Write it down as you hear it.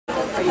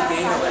Are you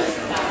getting a reg?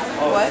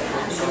 What?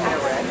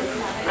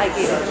 I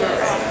gave him a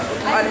reg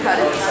on how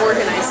to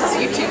organize his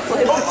YouTube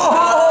playlist.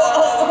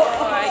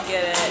 Oh, I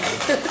get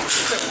it.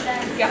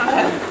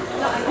 God.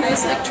 He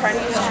was like trying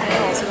to use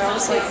channels, and I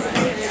was like,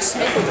 just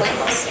make a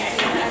playlist.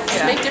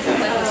 Just make different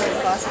playlists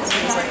for classes.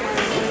 And he was like,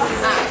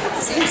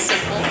 seems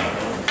simple.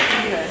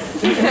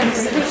 Yeah,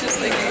 so I was just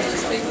thinking,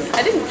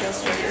 I didn't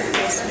just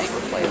make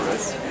a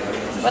playlist,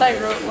 but I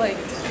wrote like,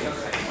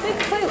 make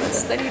a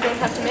playlist, then you don't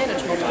have to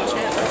manage multiple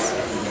channels.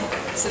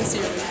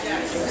 Sincerely.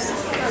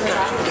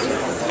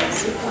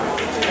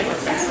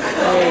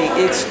 Hey,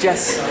 it's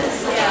just...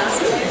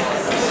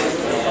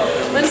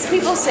 When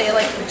people say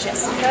like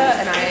Jessica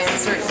and I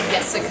answer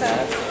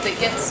Jessica, they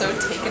get so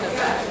taken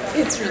aback.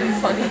 It's really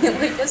funny.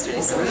 Like yesterday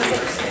someone was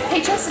like,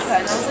 hey Jessica,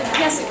 and I was like,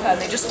 Jessica, and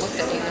they just looked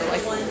at me and they're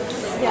like,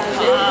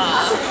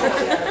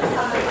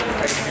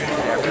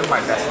 I do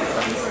my best.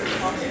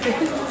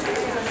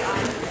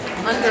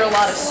 under a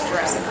lot of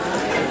stress.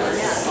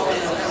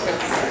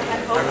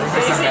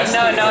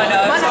 No.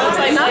 It's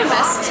like not a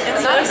mess.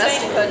 It's not a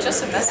Jessica,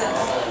 just a Messica.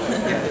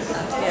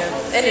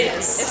 Yeah, and it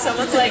is. If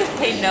someone's like,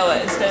 hey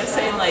Noah, instead of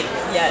saying like,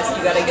 yes,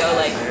 you gotta go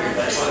like,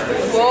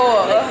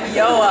 Whoa. like,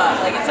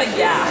 Yoa. Like, it's like,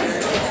 yeah.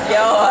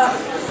 Yoa.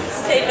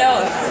 Hey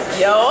Noah.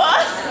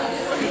 Yoa?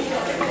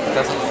 It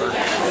doesn't work.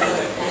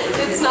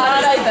 It's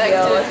not ideal.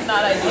 effective. It's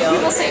not ideal.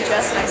 People say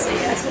Jess and I say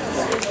yes.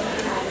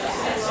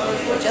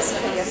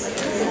 Jessica, yes.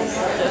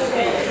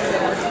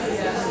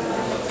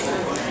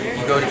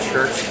 You go to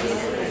church.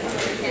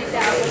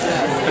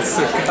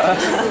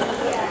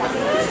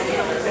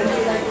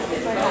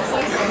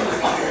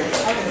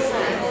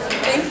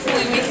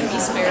 Thankfully, we can be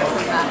spared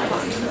from that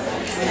fun.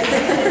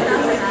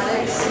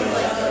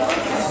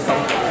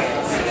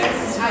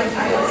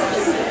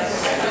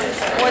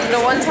 The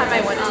one time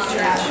I went to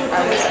church,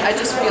 I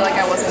just feel like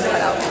I wasn't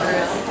cut out for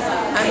it.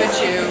 I'm a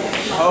Jew,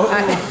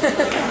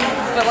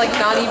 but like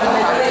not even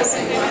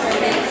practicing.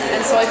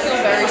 And so I feel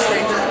very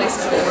strange in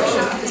places of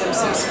worship because I'm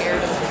so scared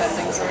of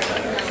offending someone.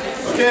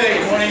 Okay,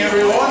 good morning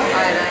everyone.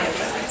 And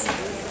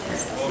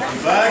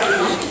Welcome back.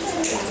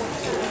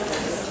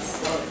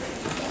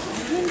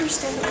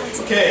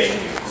 Okay,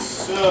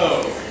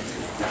 so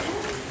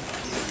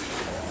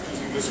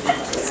using this week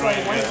to try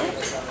and get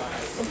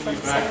you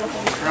back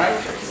on track.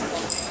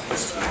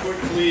 Just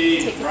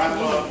quickly wrap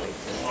up,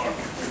 or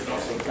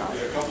also a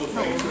couple of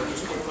things, but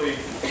just quickly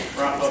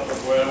wrap up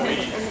of where we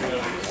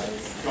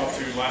got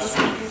to last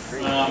week.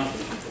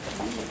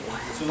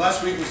 So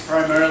last week was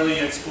primarily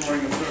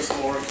exploring the first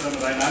law of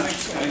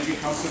thermodynamics, energy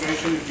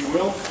conservation, if you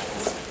will.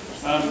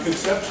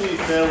 Conceptually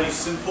fairly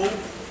simple,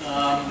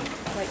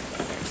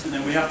 and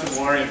then we have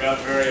to worry about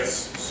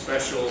various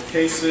special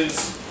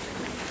cases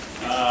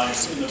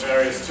in the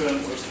various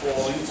terms that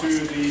fall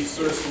into the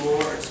first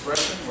law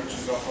expression, which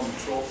is up on the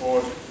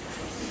chalkboard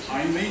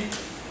behind me.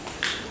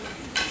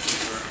 This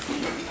is our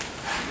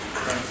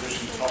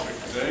transition topic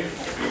today,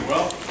 doing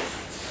well.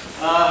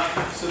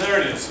 So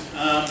there it is.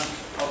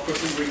 I'll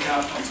quickly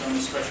recap on some of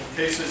the special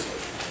cases,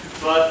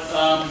 but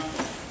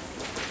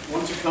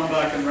want to come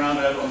back and round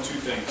out on two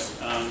things,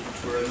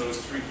 which were in those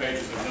 3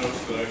 pages of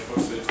notes that I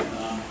posted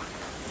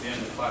at the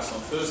end of class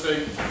on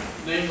Thursday.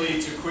 Namely,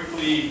 to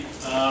quickly,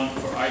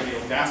 for ideal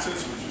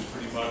gases, which is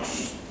pretty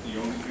much the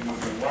only thing we're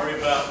going to worry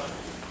about,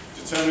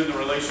 determine the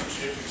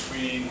relationship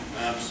between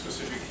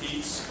specific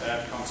heats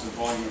at constant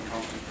volume and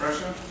constant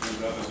pressure.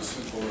 And that is a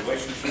simple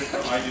relationship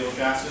for ideal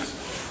gases.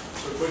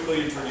 So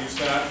quickly introduce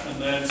that, and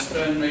then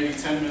spend maybe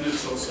 10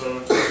 minutes or so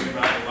talking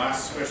about the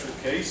last special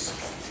case,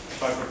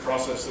 type of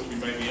process that we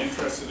may be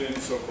interested in,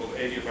 so-called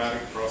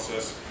adiabatic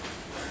process,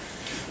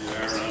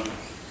 where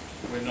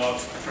we're not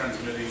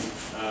transmitting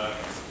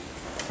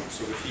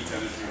sort of heat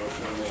energy or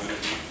thermal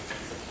energy.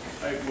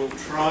 I will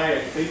try, I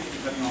think,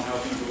 depending on how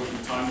things are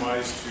looking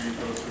time-wise, to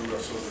go through a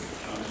sort of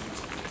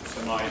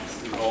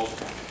semi-revolved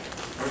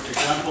work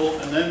example,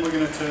 and then we're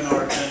going to turn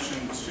our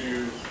attention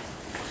to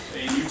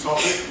a new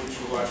topic, which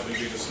will actually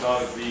be the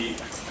start of the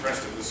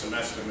rest of the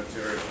semester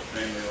material,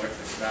 namely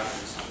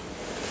electrostatics.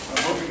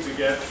 I'm hoping to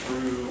get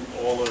through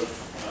all of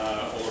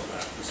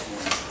that this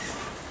morning.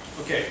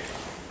 Okay,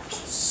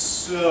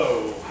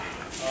 so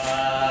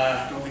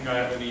I don't think I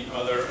have any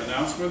other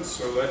announcements,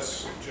 so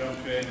let's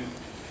jump in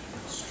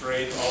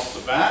straight off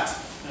the bat.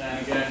 And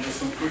again, just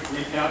some quick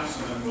recaps,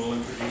 and then we'll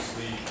introduce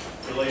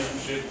the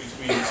relationship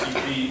between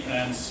CP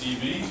and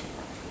CV.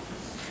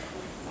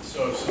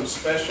 So some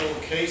special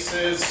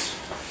cases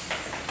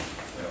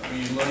that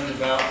we learned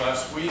about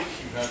last week.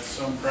 You had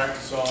some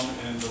practice on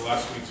in the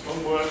last week's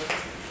homework.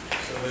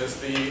 So there's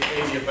the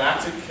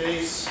adiabatic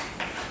case, the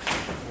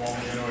one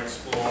we're going to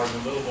explore in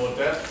a little more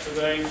depth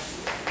today.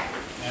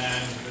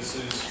 And this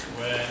is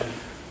when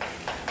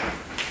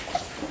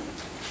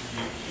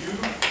dq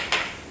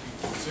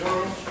equals 0.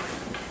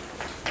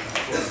 And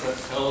of course that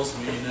tells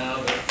me now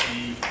that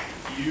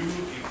dU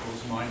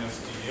equals minus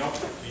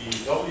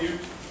dW.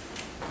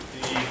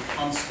 The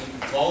constant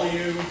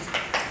volume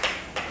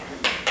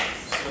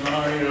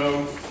scenario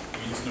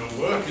means no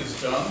work is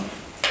done,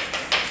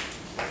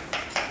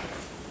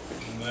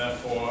 and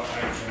therefore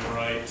I can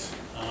write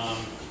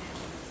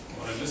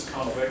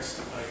convex,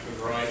 I could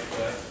write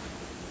that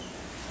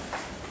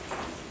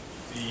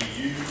du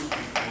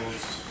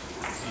equals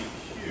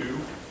dq,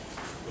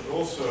 but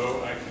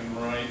also I can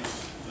write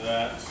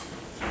that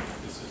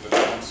this is a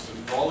constant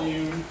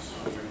volume, so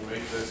I'm going to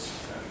make this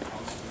a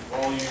constant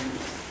volume.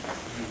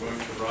 I'm going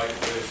to write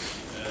this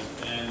as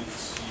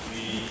NCV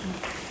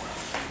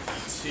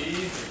dt,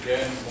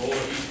 again,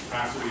 molar heat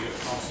capacity at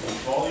constant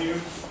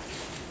volume.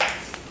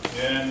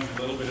 Again,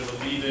 a little bit of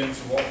a lead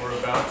into what we're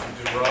about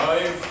to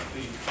derive,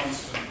 the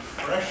constant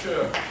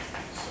pressure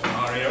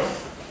scenario.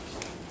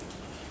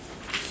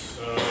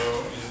 So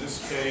in this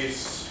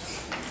case,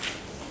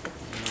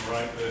 I'm going to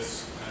write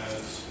this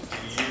as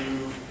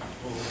U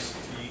equals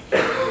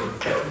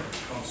dq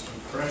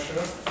constant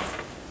pressure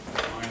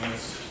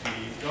minus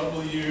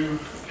dW,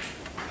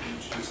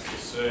 which is to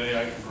say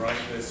I can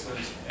write this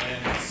as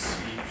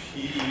NCP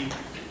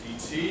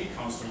dt,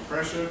 constant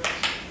pressure,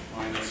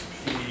 minus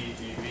P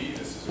dV.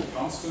 This is a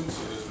constant,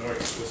 so there's no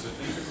explicit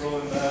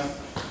integral in there.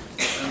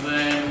 And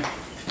then,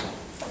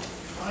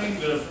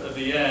 kind of at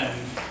the end,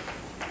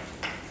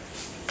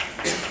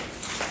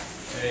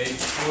 a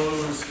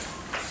closed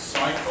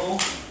cycle.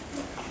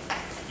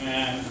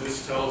 And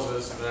this tells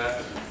us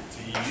that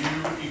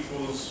du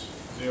equals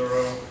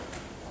 0,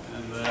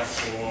 and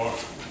therefore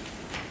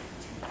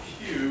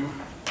dq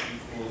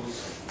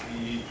equals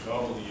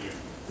dW.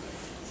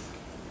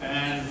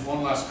 And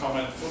one last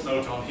comment,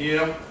 footnote on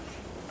here.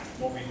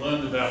 What we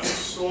learned about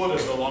sort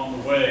of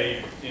along the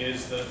way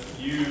is that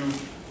u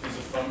is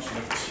a function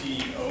of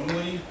t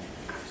only.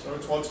 So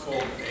it's what's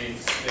called a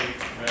state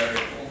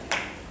variable.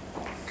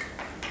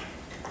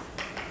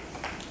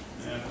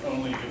 And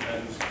only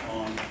depends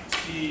on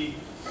t.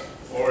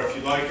 Or if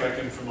you like, I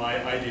can, for my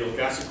ideal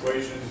gas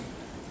equation,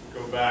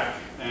 go back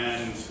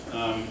and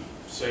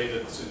say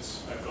that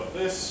since I've got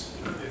this,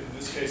 in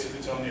this case if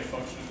it's only a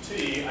function of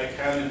t, I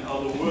can, in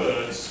other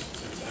words,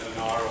 since n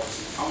and r are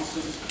obviously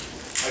constant,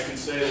 I can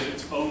say that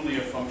it's only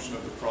a function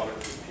of the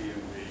product of P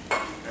and V.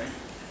 Okay?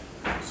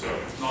 So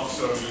it's not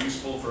so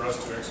useful for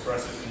us to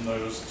express it in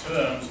those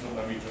terms, but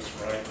let me just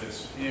write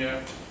this here.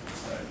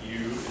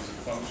 U is a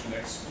function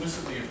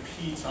explicitly of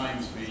P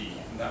times V,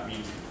 and that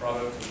means the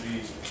product of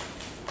these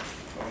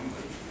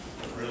only.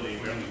 But really,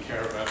 we only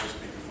care about this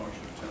being a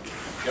function of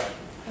temperature. Yeah.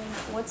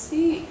 What's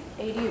the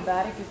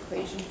adiabatic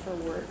equation for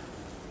work?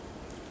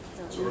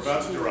 So we're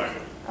about to derive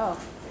it. Oh.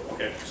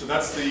 Okay, so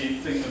that's the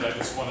thing that I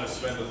just want to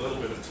spend a little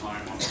bit of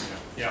time on here.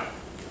 Yeah.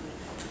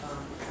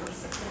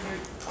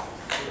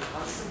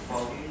 Constant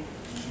volume,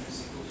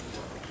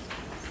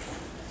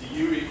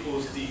 du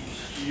equals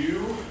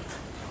dq,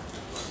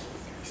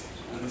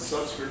 and the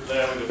subscript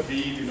there with a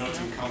v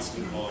denoting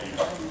constant volume.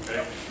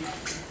 Okay.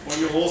 What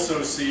you'll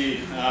also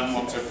see,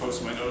 once I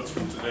post my notes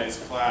from today's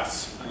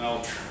class, and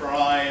I'll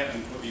try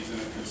and put these in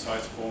a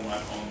concise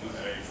format on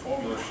a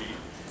formula sheet,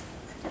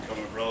 become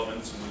of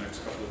relevance in the next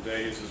couple of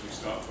days as we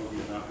start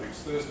talking about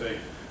next Thursday.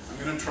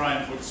 I'm going to try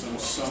and put some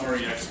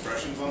summary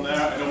expressions on there.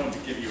 I don't want to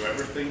give you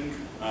everything,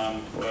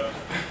 but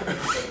at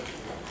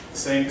the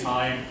same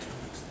time,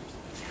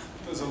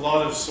 there's a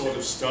lot of sort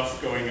of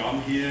stuff going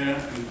on here,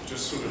 and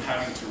just sort of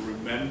having to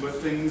remember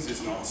things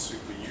is not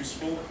super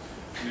useful.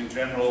 And in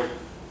general,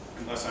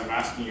 unless I'm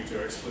asking you to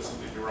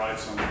explicitly derive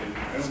something,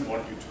 I don't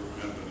want you to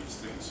remember these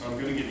things. So I'm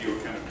going to give you a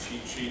kind of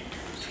cheat sheet.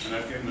 And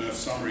I've given a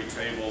summary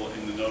table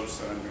in the notes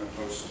that I'm going to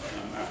post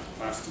after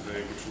class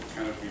today, which will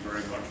kind of be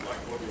very much like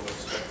what you'll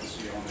expect to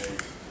see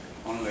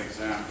on an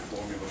exam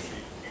formula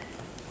sheet.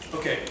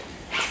 Okay,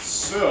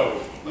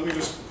 so let me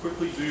just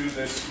quickly do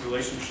this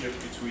relationship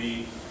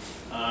between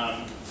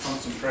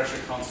constant pressure,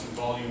 constant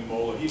volume,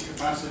 molar heat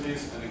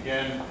capacities, and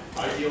again,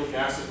 ideal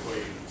gas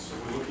equations. So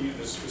we're looking at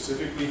this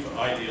specifically for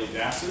ideal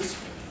gases.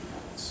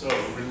 So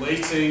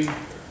relating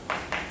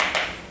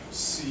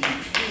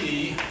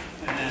Cp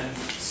and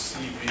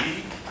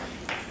Cv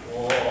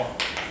for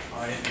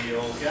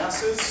ideal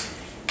gases.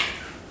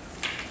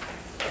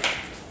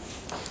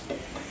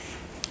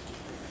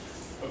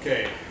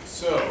 Okay,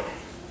 so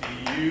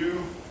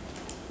du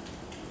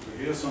over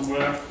here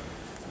somewhere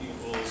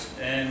equals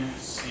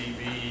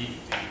NCV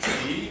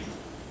dt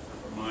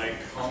for my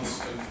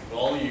constant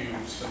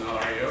volume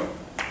scenario.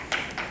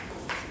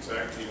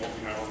 Exactly what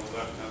we have on the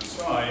left-hand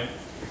side.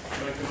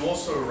 But I can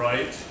also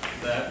write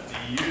that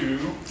du,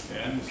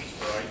 again, this is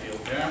for ideal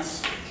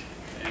gas,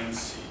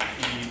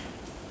 NCP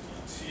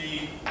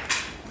dt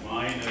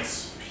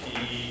minus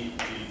P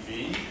dV.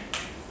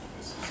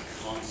 This is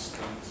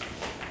constant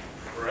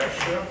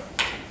pressure.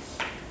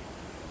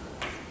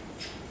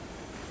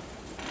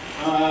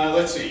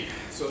 Let's see.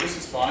 So this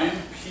is fine.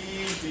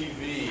 P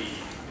dV.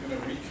 I'm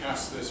going to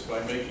recast this by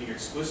making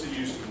explicit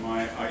use of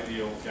my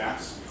ideal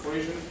gas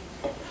equation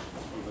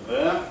over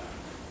there.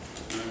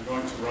 And I'm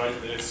going to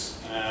write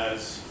this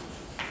as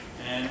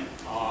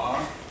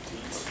nR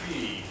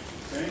dt.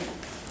 Okay?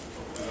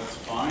 Hopefully that's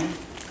fine.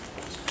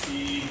 It's P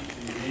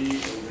dV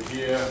over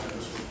here. I'm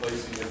just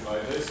replacing it by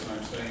this, and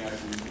I'm saying I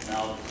can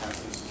now cast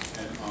this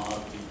as nR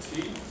dt.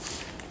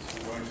 So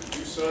I'm going to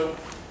do so.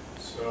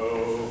 So,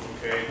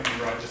 okay, let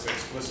me write this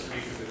explicitly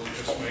because it'll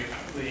just make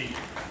the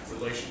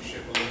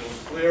relationship a little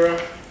clearer.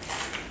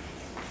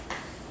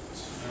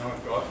 So now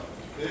I've got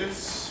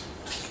this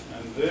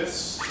and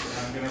this,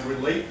 and I'm going to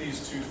relate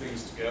these two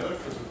things together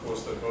because of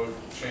course they're both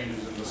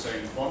changes in the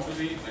same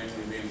quantity,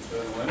 namely the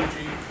internal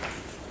energy,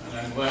 and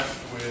I'm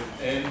left with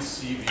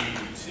NCV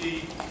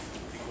dt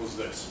equals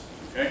this.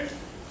 Okay?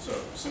 So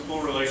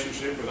simple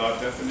relationship with our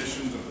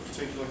definitions of the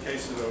particular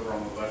cases over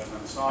on the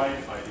left-hand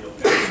side, ideal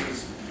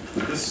gases.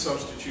 This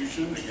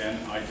substitution, again,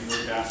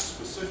 ideal gas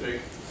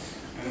specific,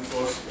 and of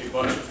course a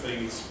bunch of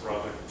things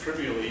rather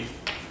trivially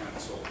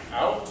cancel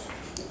out.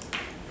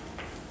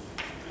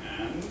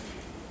 And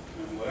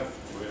I'm left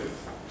with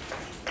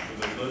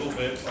a little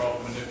bit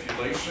of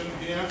manipulation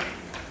here,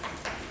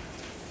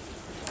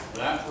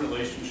 that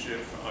relationship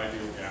for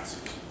ideal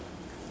gases.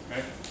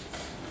 Okay?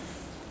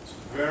 It's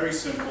very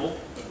simple,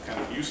 but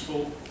kind of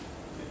useful.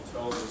 It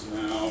tells us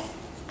now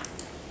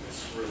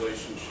this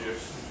relationship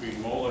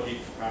between molar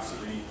heat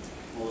capacity,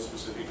 molar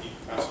specific heat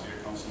capacity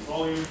at constant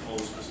volume, molar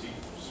specific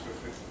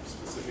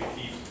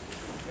heat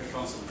at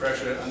constant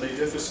pressure, and they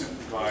differ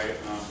simply by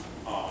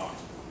R.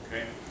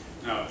 Okay?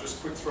 Now, just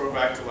a quick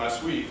throwback to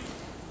last week.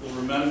 You'll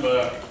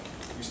remember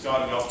we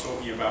started off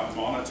talking about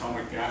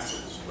monatomic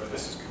gases, where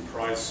this is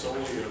comprised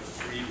solely of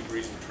 3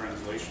 degrees of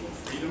translational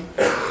freedom.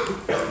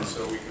 And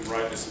so we can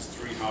write this as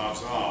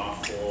 3/2 R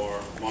for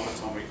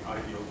monatomic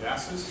ideal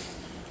gases.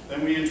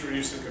 Then we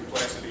introduced the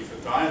complexity for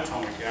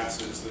diatomic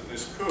gases that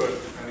this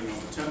could, depending on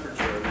the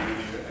temperature and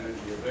the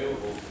energy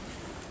available,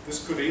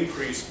 this could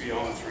increase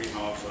beyond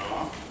 3/2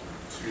 R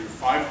to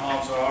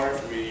 5/2 R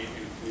if we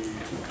include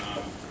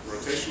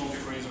rotational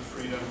degrees of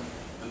freedom,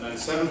 and then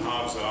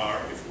 7/2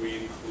 R if we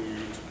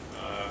include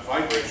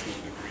vibrational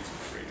degrees of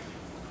freedom.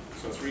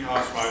 So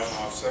 3/2,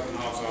 5/2,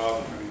 7/2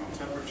 R depending on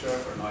temperature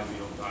for an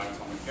ideal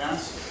diatomic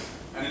gas.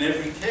 And in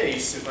every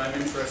case, if I'm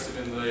interested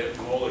in the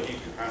molar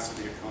heat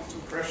capacity at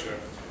constant pressure,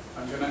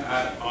 I'm going to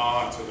add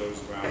R to those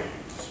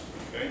values.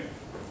 Okay?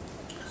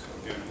 So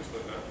again, just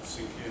let that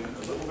sink in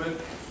a little bit.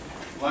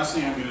 The last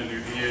thing I'm going to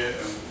do here,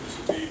 and this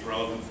will be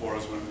relevant for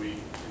us when we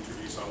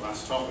introduce our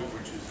last topic,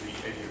 which is the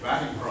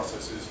adiabatic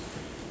processes,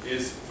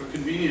 is for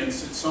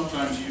convenience, it's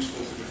sometimes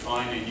useful to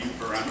define a new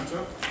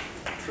parameter,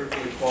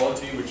 triple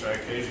equality, which I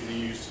occasionally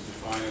use to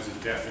define as a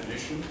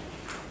definition.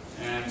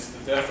 And it's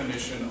the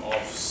definition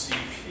of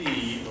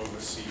Cp over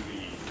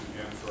Cv.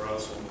 Again, for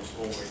us, almost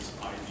always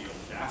ideal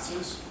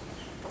gases.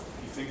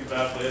 If you think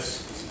about this,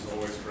 this is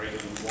always greater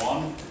than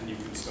 1, and you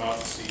can start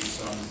to see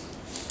some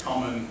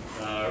common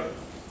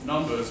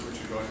numbers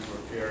which are going to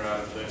appear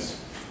out of this.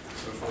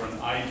 So for an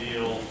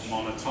ideal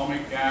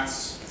monatomic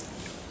gas,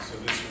 so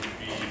this would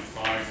be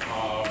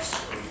 5/2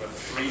 over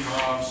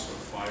 3/2, or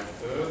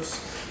 5/3.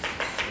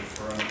 So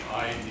for an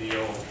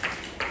ideal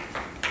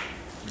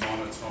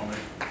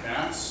monatomic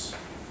gas,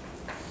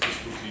 this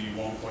would be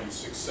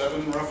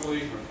 1.67 roughly.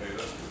 Okay,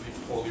 that's pretty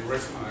poorly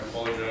written, I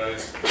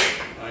apologize.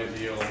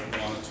 Ideal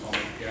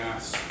monatomic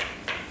gas.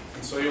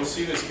 And so you'll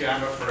see this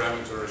gamma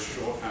parameter as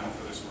shorthand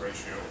for this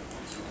ratio.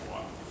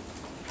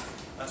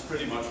 That's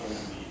pretty much all we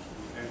need.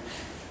 Okay?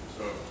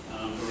 So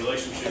the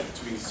relationship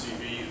between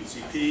Cv and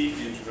Cp,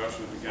 the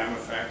introduction of the gamma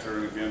factor,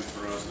 and again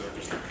for us there are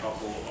just a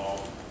couple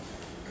of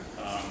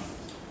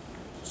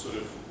sort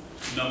of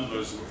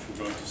numbers which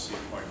we're going to see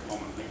quite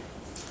commonly.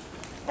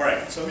 All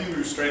right, so let me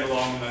move straight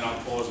along and then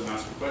I'll pause and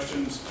ask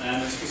questions.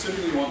 And I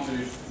specifically want to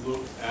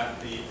look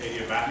at the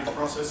adiabatic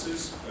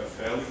processes. They're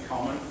fairly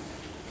common,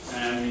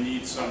 and we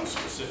need some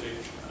specific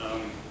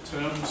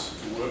terms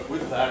to work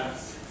with that.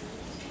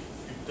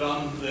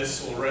 Done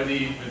this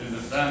already in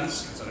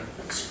advance because I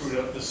screwed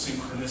up the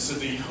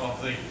synchronicity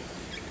of the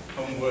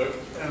homework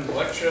and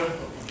lecture,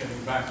 but we're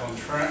getting back on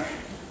track.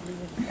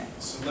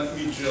 So let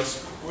me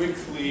just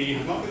quickly,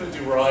 I'm not going to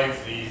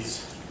derive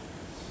these.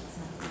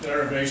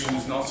 Derivation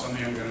is not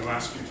something I'm going to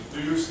ask you to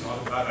do. It's not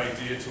a bad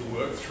idea to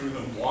work through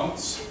them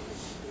once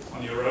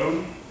on your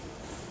own.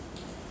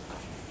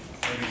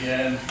 And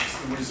again, it's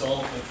the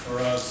result that for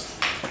us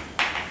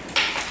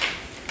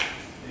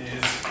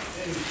is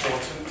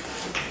important.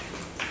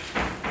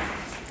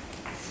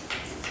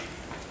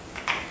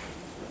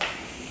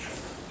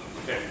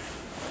 Okay.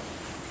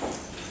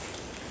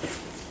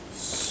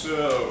 So,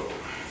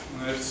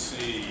 let's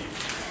see.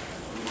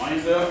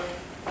 Reminder.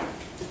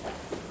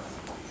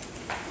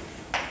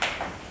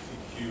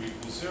 Q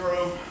equals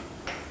 0.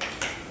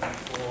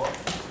 Therefore,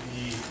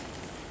 the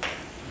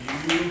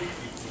U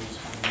equals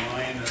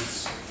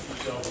minus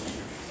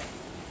W.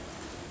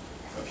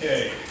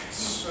 Okay,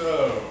 so,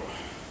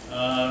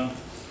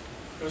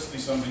 firstly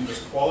something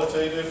just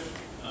qualitative.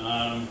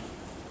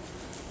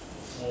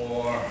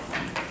 For,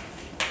 let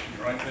me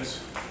write this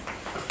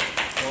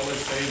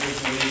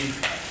qualitatively.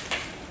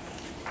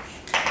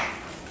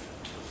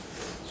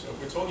 So if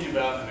we're talking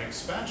about an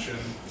expansion,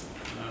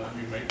 let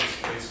me make this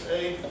case A.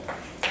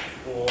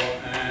 For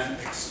an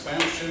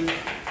expansion,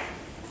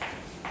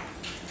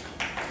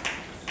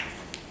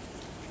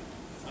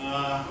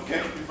 okay,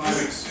 if I'm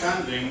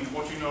expanding,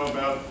 what do you know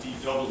about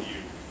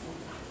dW?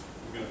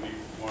 I'm going to be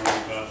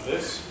worrying about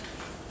this.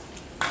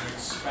 I'm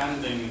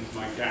expanding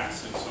my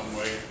gas in some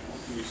way. What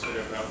can you say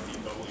about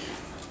dW?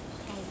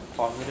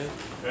 positive.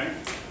 Okay,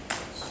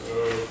 so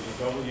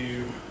the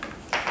W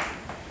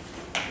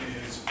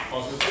is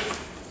positive,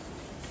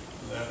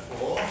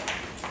 therefore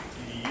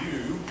the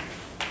U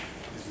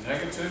is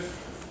negative,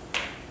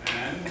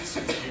 and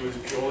since U is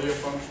purely a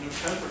function of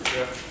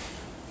temperature,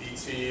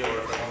 dT, or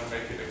if I want to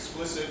make it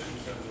explicit in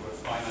terms of a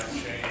finite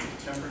change, the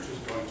temperature is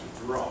going to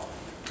drop.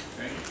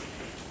 Okay,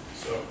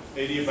 so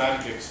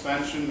adiabatic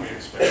expansion, we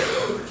expect the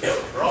temperature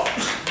to drop.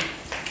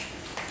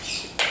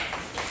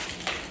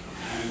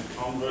 And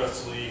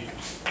conversely,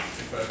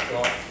 if I've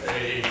got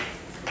a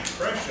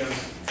compression,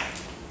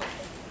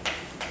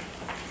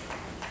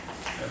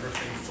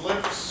 everything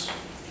flips.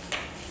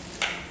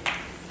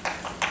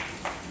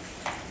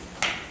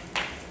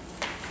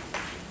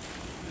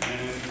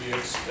 And we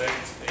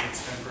expect a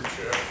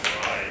temperature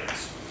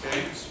rise.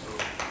 Okay, so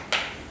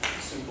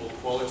simple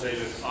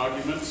qualitative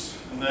arguments.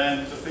 And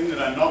then the thing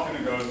that I'm not going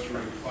to go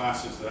through in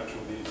class is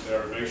actually the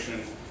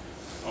derivation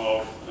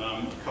of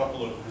a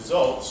couple of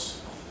results.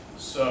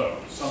 So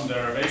some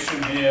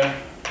derivation here.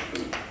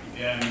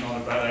 Again,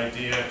 not a bad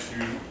idea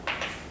to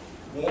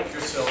walk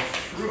yourself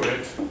through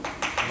it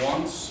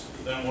once.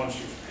 Then once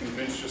you've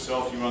convinced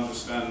yourself you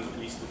understand at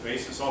least the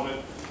basis of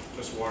it,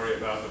 just worry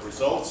about the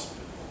results.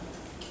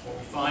 What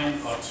we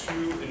find are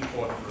two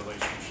important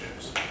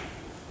relationships.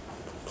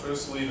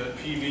 Firstly, that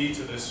PV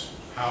to this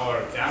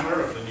power gamma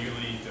of the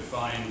newly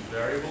defined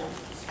variable,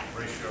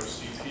 ratio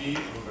Cp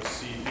over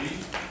Cv,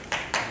 is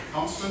a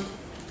constant.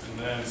 And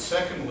then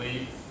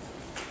secondly,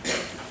 the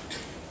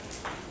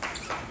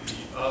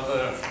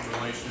other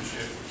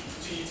relationship, which is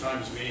T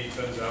times V,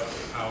 turns out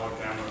the power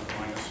gamma of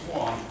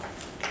 -1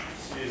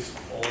 is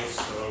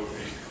also a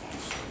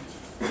constant.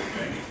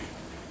 Okay?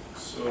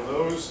 So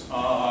those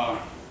are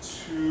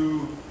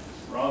two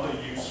rather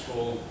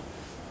useful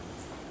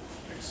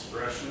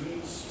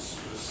expressions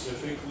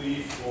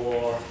specifically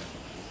for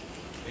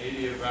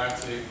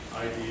adiabatic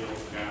ideal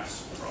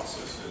gas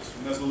processes.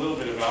 And there's a little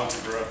bit of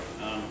algebra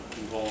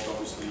involved,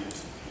 obviously.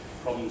 It's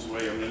problems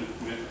where you're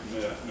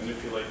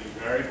manipulating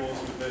variables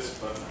with this,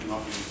 but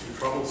not being too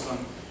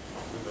troublesome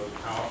with those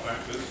power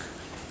factors.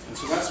 And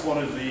so that's one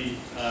of the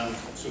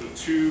sort of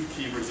two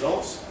key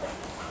results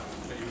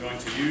that you're going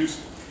to use.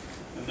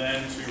 And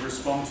then to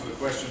respond to the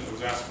question that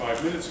was asked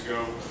 5 minutes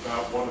ago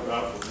about what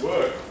about the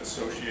work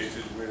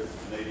associated with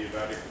an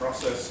adiabatic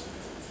process,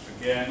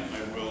 again,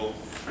 I will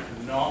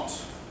not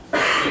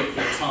take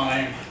your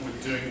time with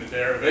doing the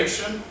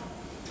derivation.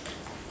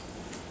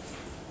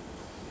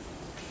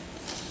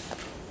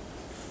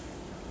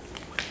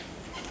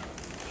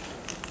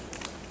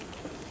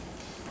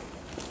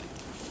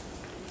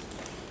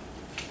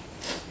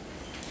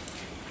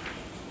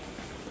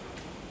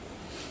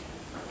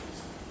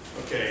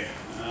 Okay,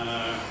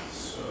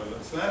 so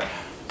that's that.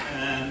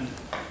 And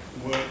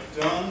work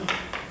done.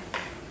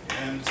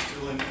 And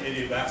still an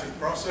adiabatic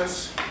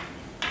process.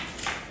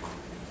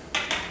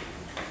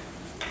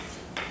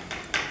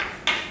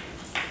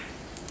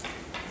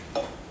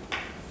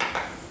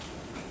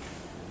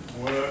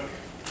 Work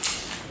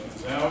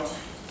turns out a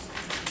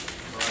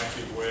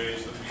variety of ways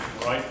that we can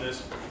write this,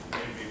 but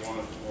maybe one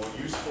of the more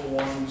useful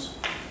ones.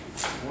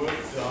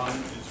 Work done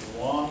is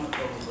 1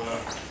 over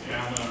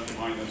gamma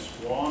minus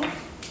 1.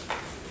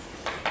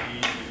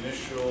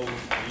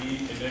 E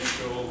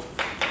initial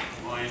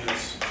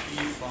minus P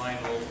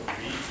final V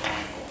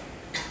final.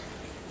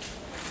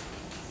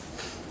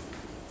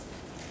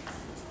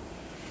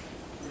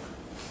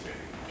 Okay,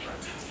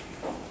 right.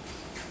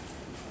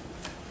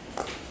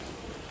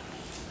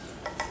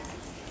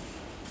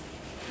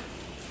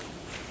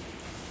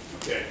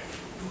 Okay.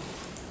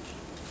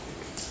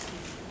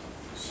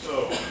 So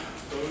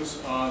those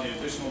are the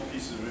additional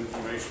pieces of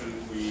information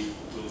we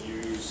will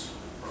use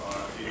for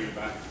our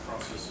adiabatic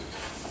processes.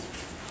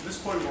 At this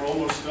point, we're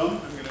almost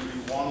done. I'm going to do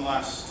one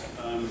last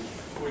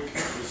quick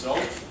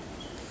result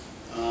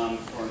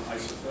for an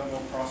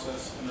isothermal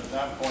process. And at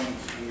that point,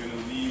 I'm going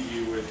to leave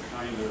you with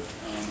kind of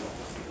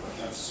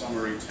that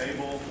summary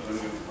table that I'm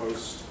going to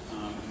post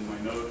in my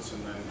notes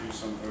and then do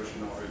some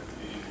version of it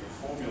in your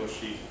formula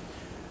sheet.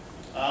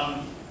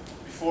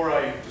 Before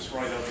I just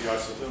write out the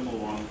isothermal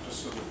one,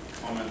 just sort of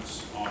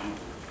comments on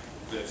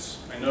this.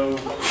 I know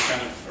we've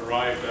kind of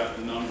arrived at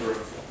a number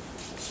of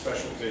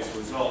special case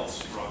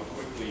results rather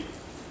quickly.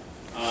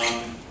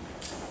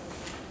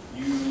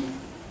 You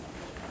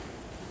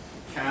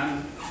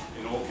can,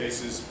 in all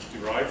cases,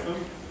 derive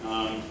them.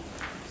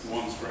 The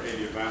ones for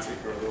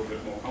adiabatic are a little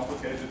bit more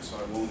complicated, so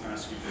I won't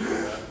ask you to do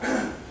that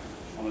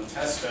on a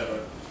test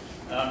ever.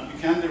 You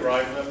can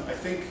derive them. I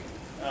think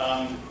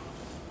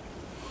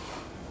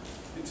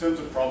in terms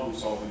of problem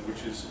solving,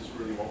 which is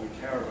really what we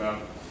care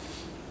about,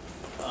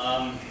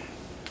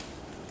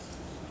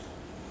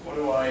 what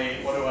do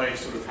I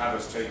sort of have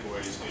as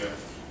takeaways here?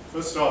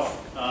 First off,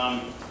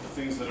 the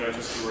things that I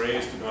just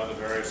raised about the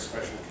various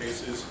special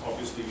cases,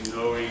 obviously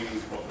knowing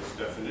what those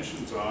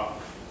definitions are,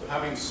 but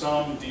having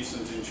some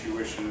decent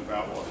intuition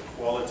about what the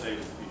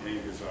qualitative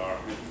behaviors are,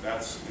 I think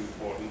that's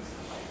important.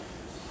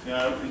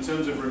 In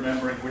terms of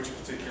remembering which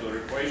particular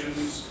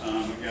equations,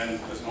 again,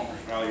 there's not much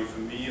value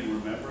for me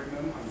in remembering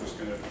them. I'm just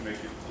going to make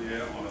it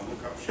clear on a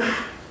lookup sheet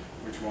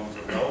which ones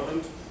are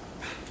relevant.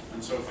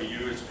 And so for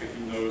you, it's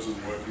picking those and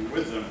working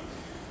with them.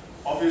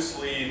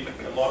 Obviously,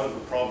 a lot of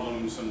the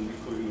problems, and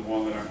including the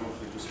one that I'm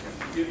hopefully just going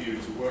to give you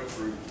to work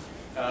through,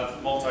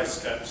 have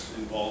multi-steps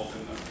involved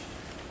in them.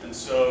 And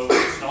so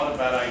it's not a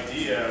bad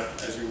idea,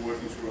 as you're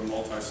working through a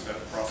multi-step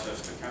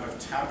process, to kind of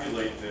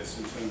tabulate this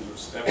in terms of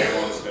step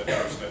 1, step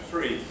 2, step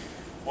 3.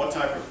 What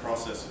type of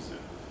process is it?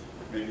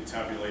 Maybe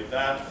tabulate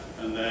that,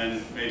 and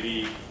then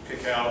maybe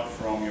pick out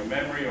from your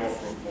memory, or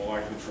from more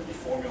likely from a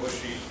formula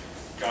sheet,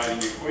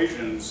 guiding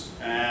equations,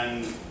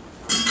 and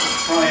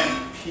try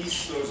and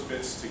piece those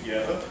bits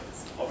together.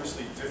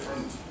 Obviously,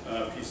 different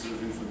pieces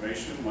of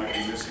information might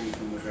be missing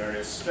from the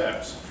various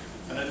steps.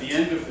 And at the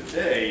end of the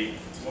day,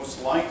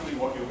 most likely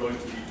what you're going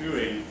to be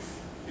doing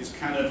is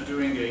kind of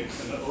doing an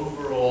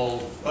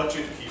overall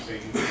budget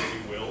keeping, if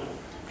you will,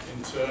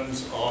 in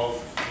terms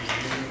of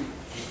du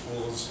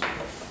equals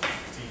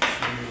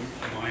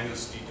dq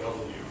minus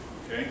dw,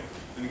 okay?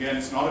 And again,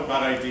 it's not a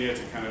bad idea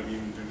to kind of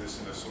even do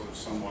this in a sort of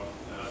somewhat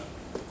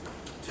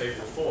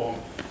table form.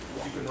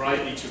 You can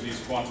write each of these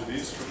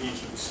quantities for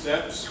each of the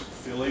steps,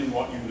 fill in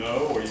what you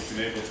know, or you've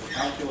been able to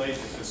calculate.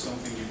 If there's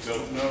something you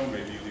don't know,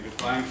 maybe you leave it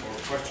blank or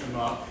a question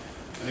mark.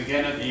 And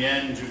again, at the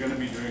end, you're going to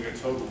be doing a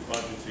total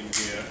budgeting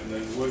here, and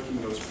then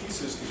working those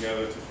pieces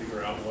together to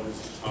figure out what is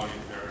the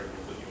target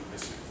variable that you're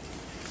missing.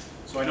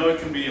 So I know it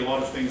can be a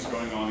lot of things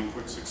going on in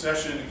quick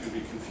succession. It can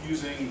be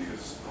confusing,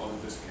 because a lot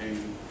of this came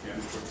in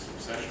quick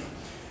succession.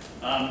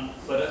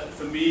 But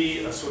for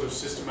me, a sort of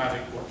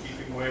systematic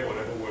bookkeeping way,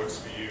 whatever works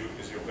for you,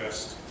 is your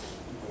best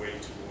way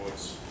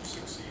towards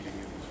succeeding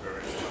in these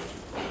various types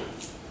of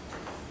problems.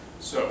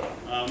 So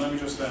let me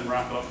just then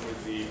wrap up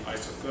with the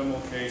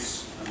isothermal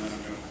case, and then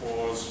I'm going to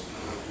pause,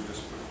 and we'll do this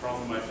quick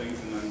problem, I think,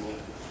 and then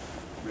we'll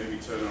maybe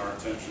turn our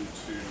attention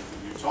to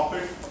the new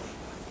topic.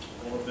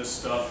 All of this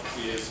stuff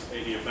is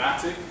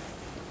adiabatic.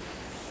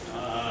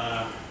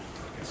 I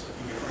guess I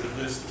can get rid of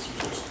this. This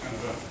was just kind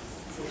of a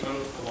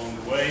footnote along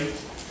the way.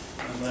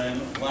 And then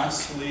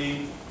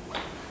lastly,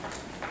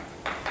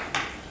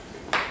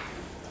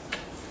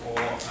 for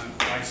an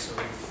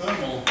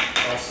isothermal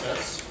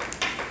process,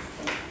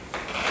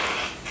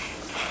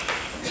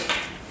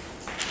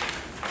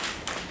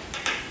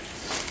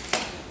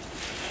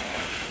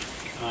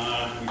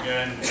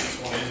 again, this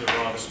one is a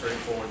rather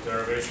straightforward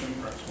derivation,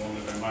 perhaps one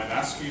that I might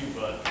ask you,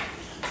 but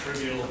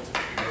trivial to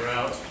figure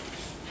out.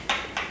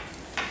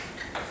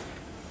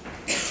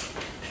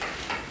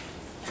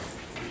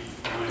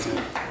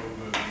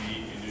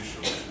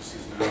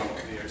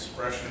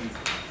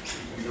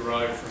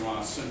 Derived from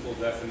our simple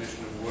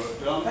definition of work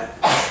done.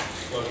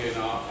 Plug in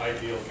our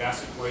ideal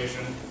gas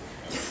equation.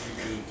 We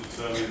can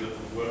determine that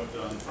the work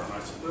done for an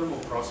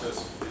isothermal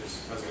process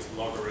has its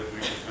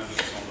logarithmic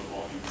dependence on the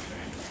volume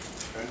change.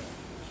 Okay?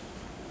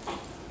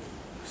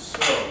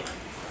 So,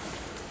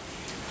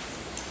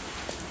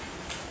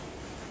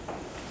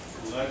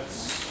 let's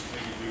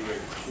maybe do a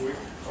quick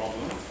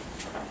problem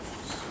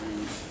just to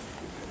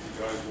get you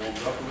guys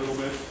warmed up a little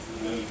bit,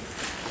 and then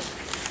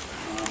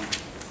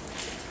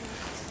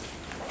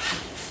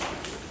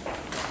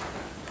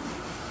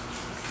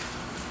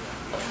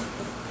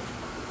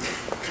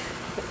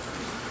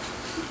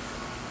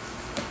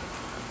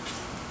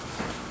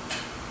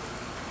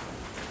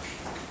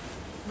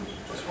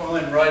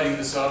writing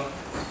this up.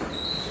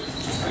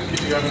 Just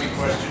if you have any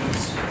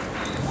questions,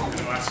 I'm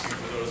going to ask you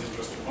for those in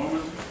just a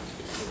moment.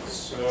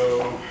 So,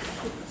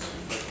 let's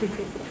see if I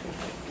can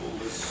pull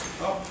this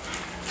up.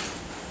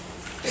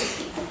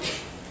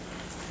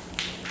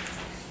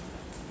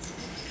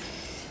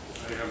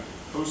 I am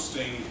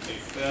posting a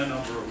fair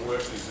number of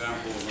worked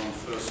examples on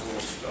first law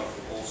stuff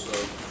also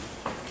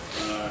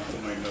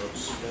in my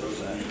notes. For those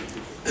of you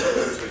that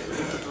take a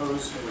look at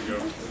those, here we go.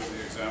 Here's the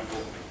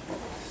example.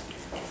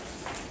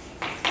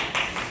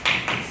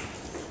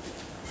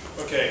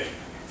 Okay,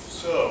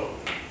 so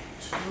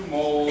 2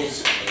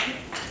 moles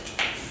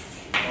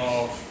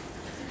of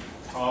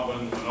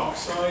carbon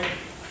monoxide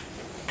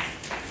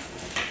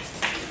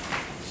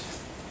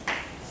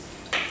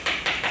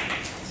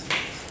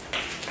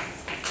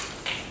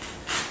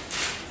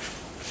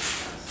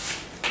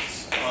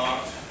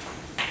start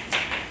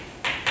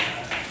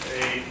at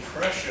a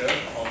pressure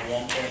of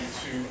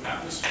 1.2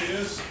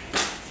 atmospheres.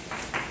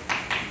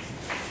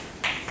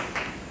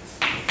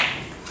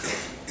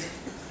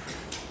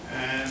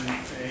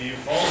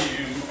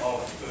 Volume of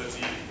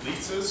 30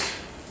 liters.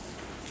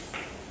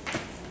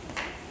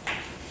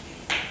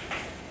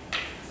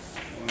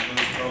 One of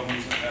those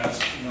problems that has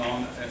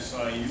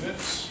non-SI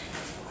units.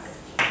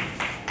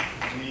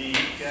 The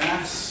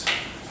gas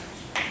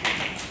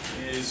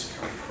is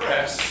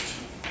compressed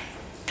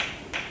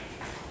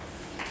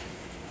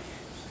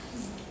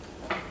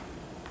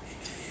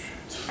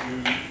to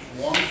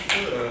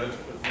 1/3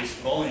 of this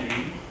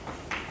volume .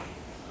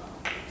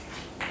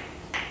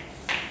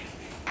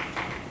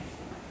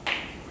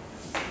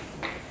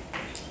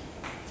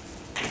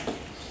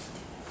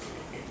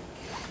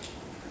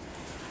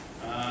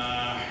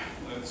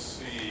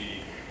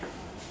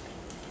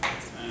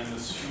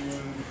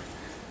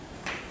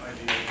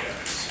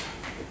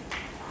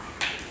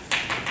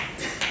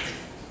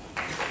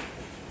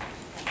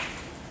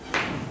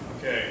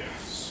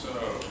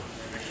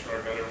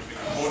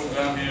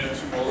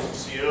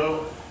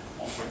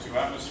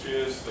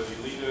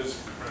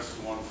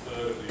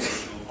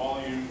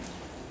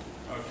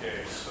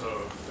 Okay,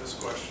 so this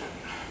question.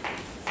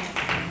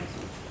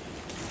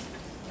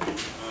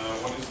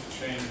 What is the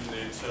change in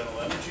the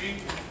internal energy?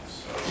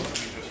 So let me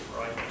just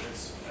write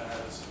this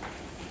as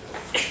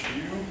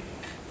U.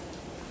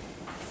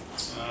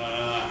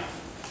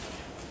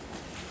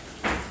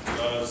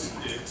 Does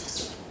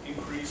it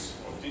increase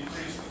or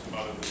decrease? That's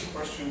part of this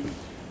question.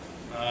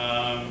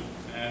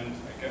 And I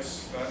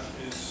guess that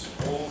is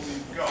all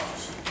we've got.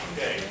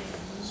 Okay,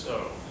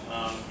 so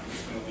I'm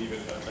just going to leave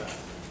it at that.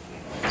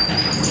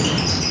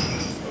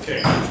 Okay,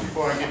 just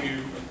before I give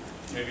you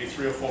maybe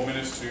 3 or 4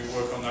 minutes to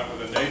work on that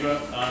with a neighbor,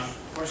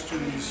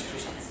 questions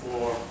just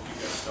before you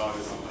get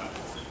started on that?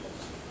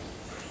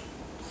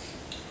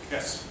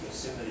 Yes?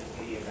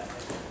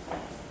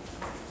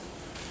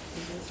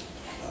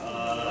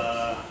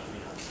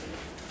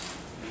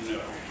 No.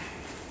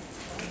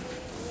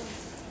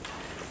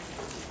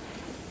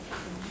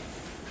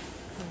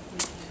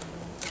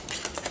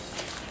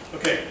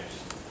 Okay,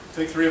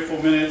 take 3 or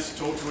 4 minutes,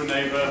 talk to a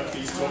neighbor,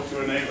 please talk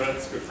to a neighbor,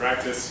 it's good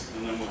practice,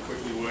 and then we'll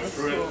quickly work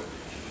through it.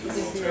 And then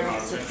we'll turn our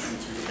attention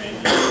to a Did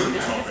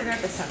you topic. figure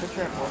out the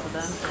temperature of both of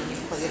them and you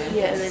plug it in?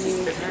 Yeah, and then you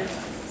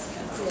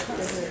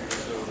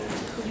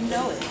You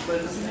know it. You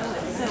know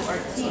it. So our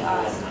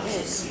TI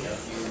is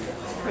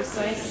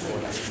precisely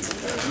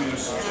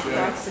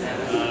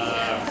approximately.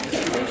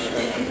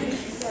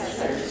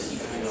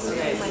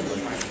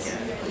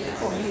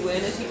 You win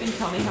if you can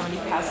tell me how many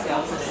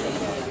pascals in it is.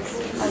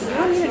 you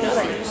don't need to know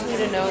that. You just need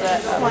to know that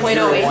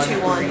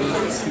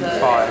 0.0821 is the.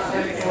 What?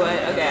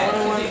 Okay.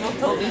 People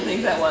told me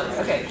things at once.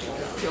 Okay.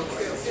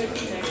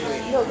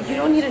 No, you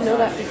don't need to know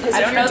that because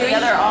I don't know the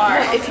other R.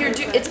 No, if you're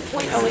it's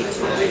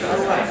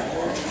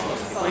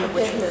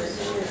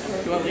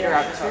 0.082. You want me to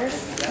grab this one?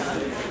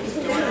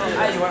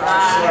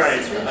 Sorry,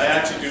 I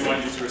actually do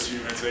want you to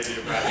assume it's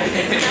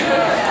adiabatic.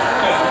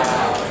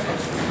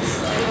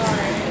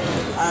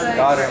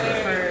 Daughter.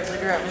 For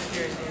liquor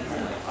atmospheres,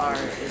 R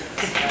is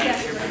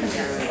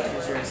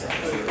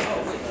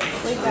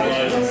 0.0206.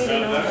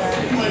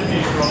 That might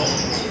be trouble.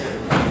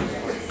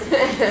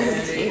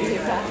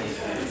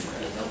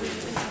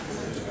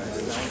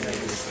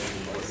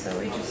 So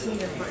we just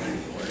need a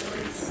final word.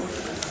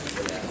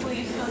 Well,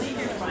 you still need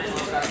your final.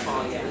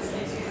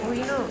 Well,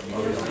 you know.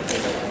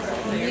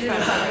 You need your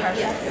final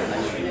pressure.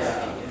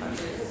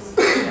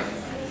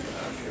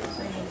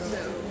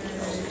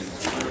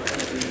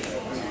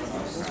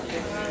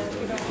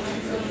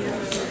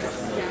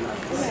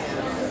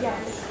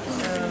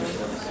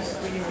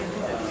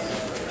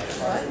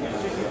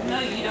 No,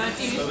 you don't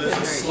use So there's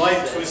a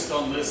slight twist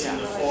on this in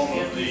the form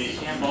of the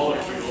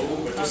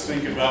molecule, but just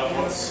think about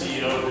what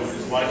CO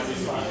is likely to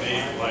be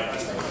made like.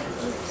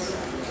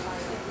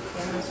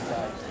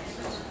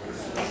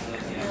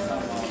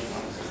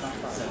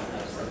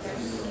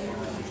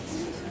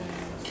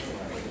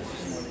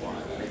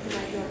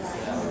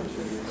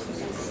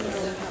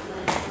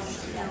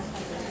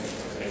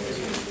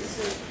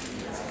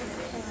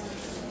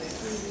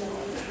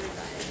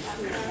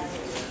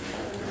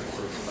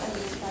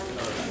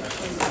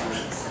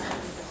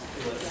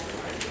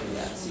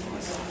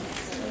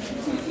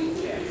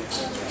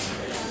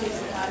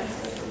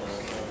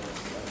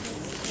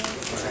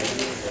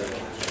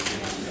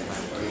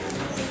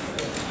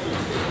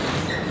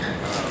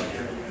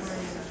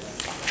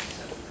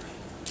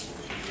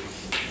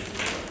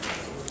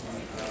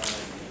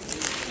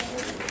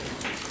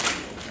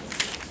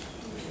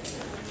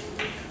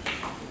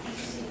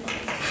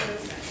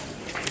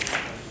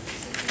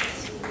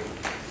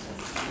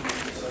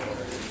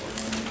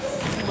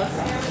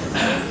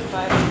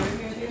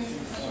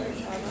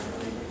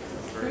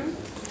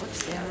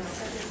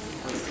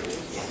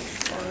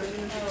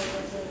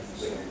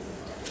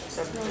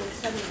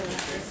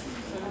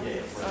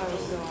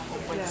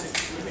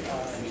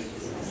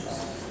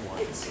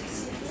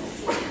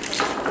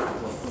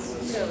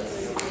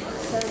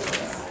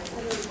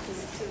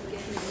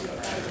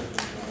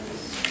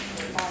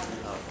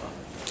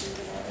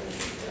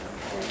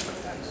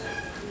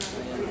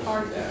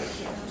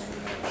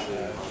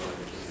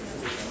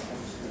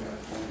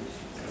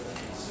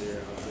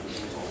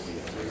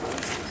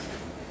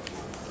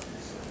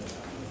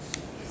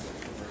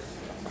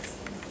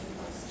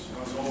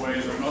 As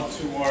always, I'm not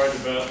too worried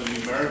about the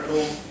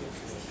numerical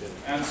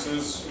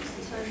answers.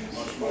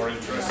 Much more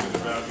interested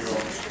about your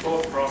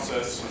thought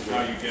process and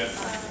how you get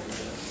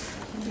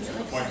to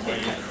the point where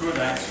you could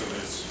answer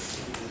this.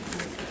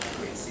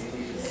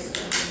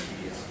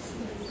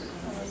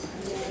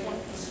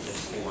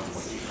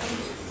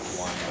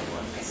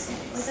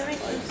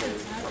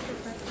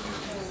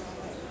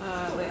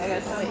 Wait, I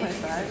got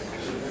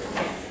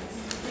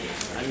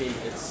 7.5. I mean,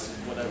 it's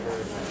whatever.